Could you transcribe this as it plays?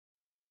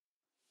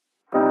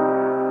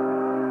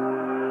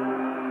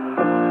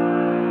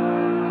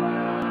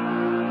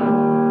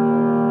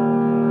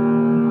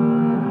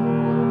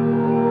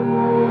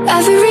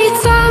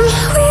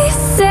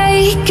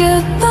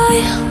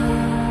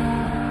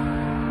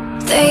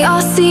They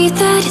all see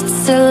that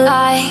it's a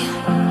lie,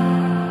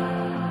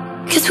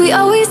 'cause we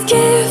always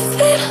give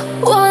it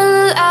one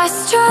last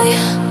try.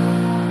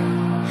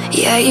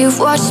 Yeah, you've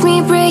watched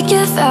me break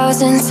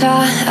 1,000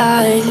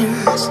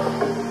 times.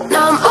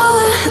 Now I'm all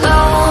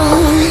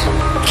alone,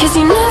 'cause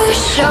you never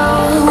show.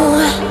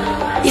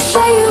 You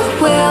say you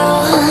will,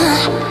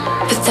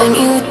 but then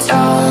you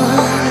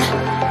don't.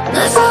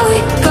 That's how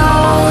it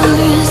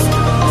goes.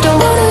 Don't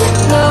wanna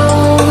know.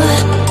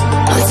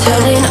 I'm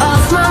turning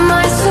off my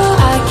mind so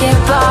I get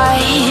by.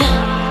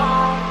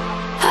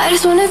 I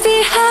just wanna be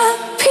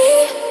happy,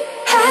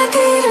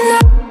 happy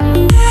tonight.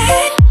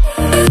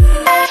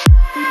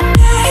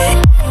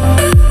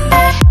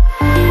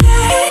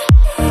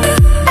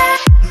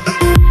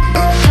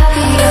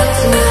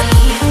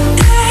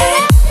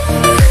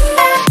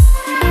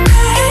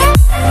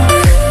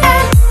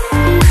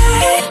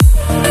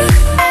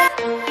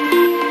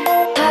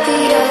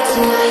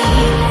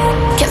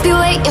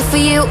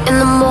 In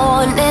the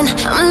morning,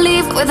 I'ma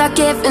leave without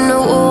giving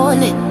a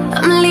warning.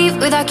 I'ma leave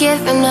without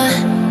giving a.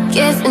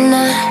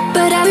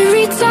 But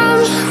every time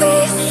we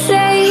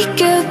say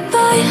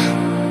goodbye,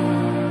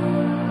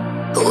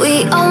 we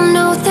all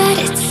know that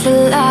it's a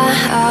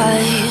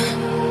lie.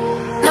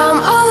 Now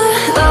I'm all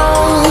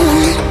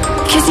alone,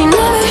 'cause you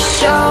never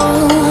show.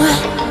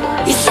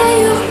 You say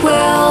you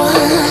will,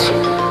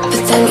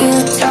 but then you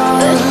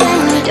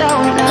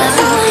don't. That's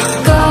how it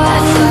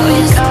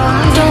goes.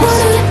 Don't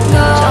wanna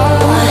know.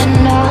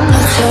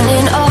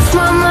 Turning off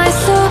my mind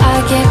so I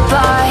get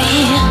by.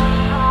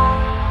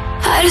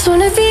 I just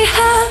wanna be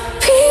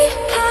happy,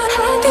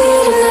 happy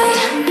tonight.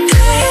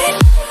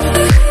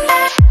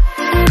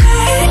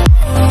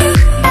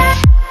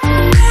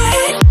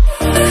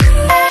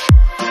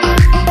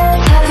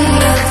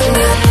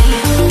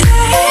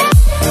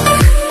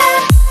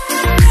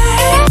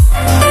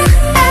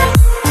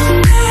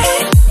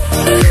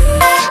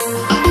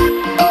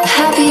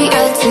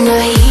 Happier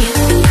tonight.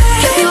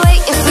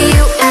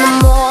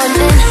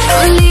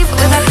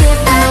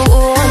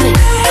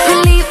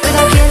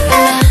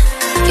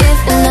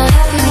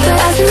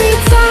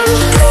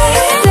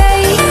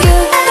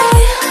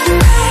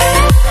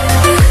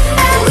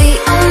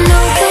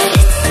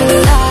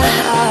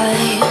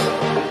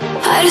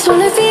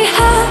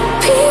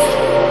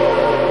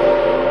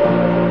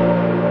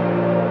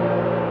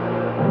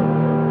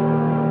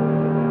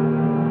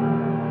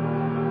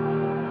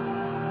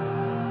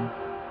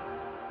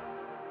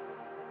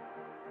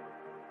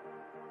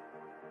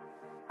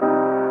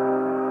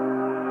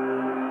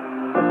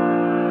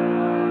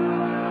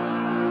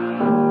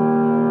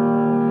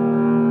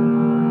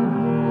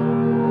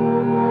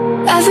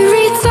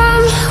 Every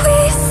time we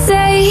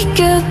say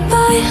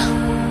goodbye,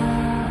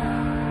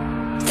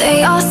 they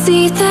all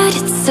see that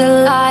it's a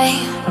lie,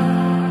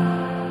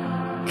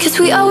 'cause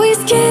we always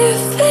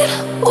give it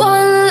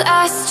one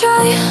last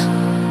try.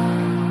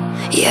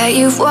 Yeah,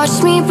 you've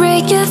watched me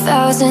break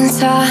 1,000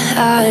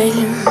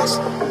 times.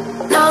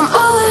 Now I'm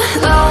all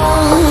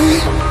alone,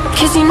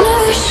 'cause you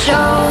never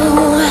show.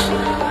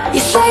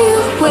 You say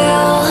you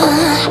will,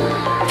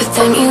 but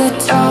then you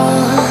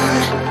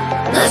don't.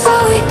 That's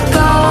how it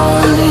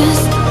goes.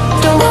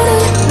 Don't wanna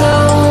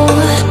know.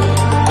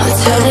 I'm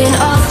turning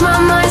off my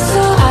mind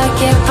so I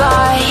get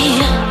by.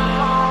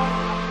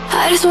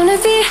 I just wanna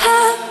be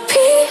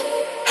happy,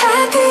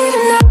 happy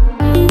tonight.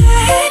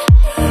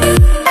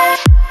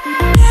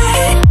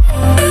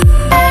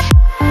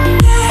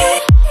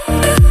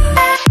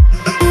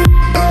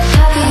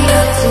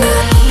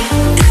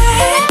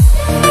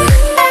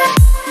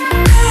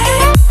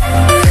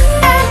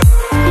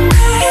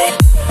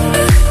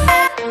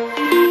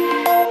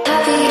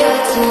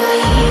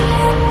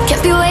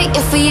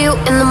 For you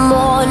in the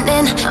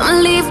morning, I'ma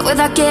leave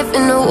without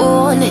giving a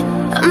warning.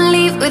 I'ma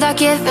leave without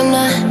giving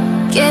a.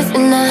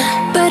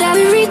 But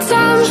every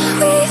time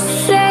we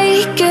say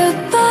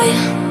goodbye,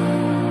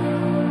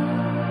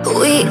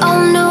 we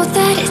all know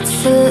that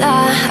it's a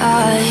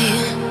lie.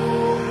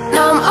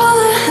 Now I'm all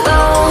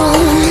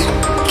alone,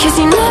 'cause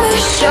you never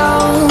show.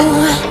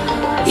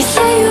 You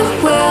say you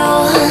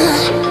will,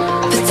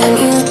 but then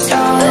you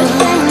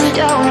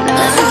don't.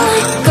 That's how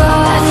it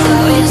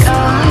goes.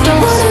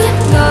 Don't wanna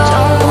know.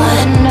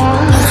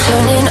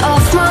 Turning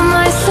off my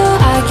mind so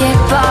I get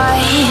by.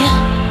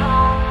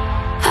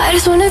 I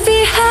just wanna be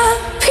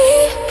happy,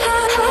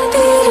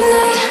 happy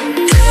tonight.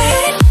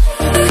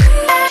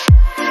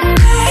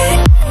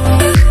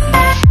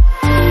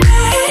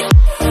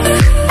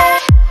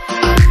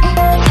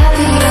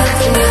 Happier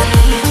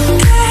tonight.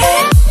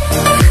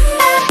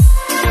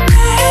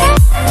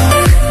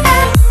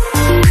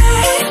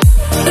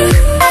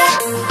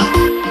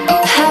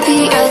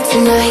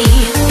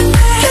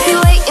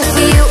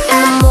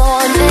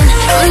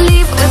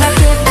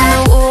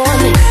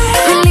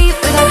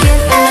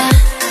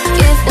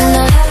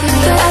 Happy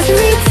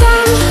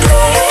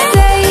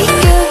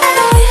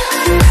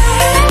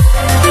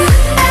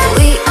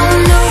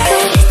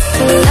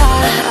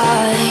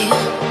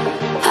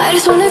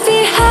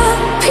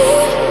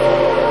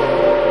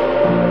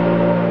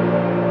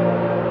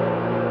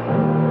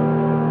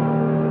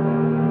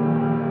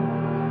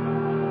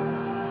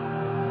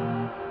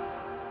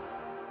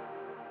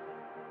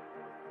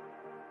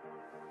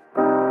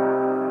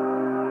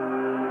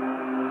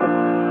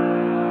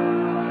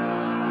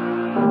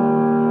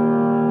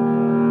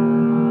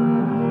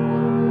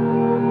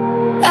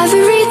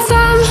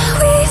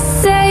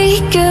say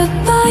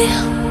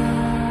goodbye.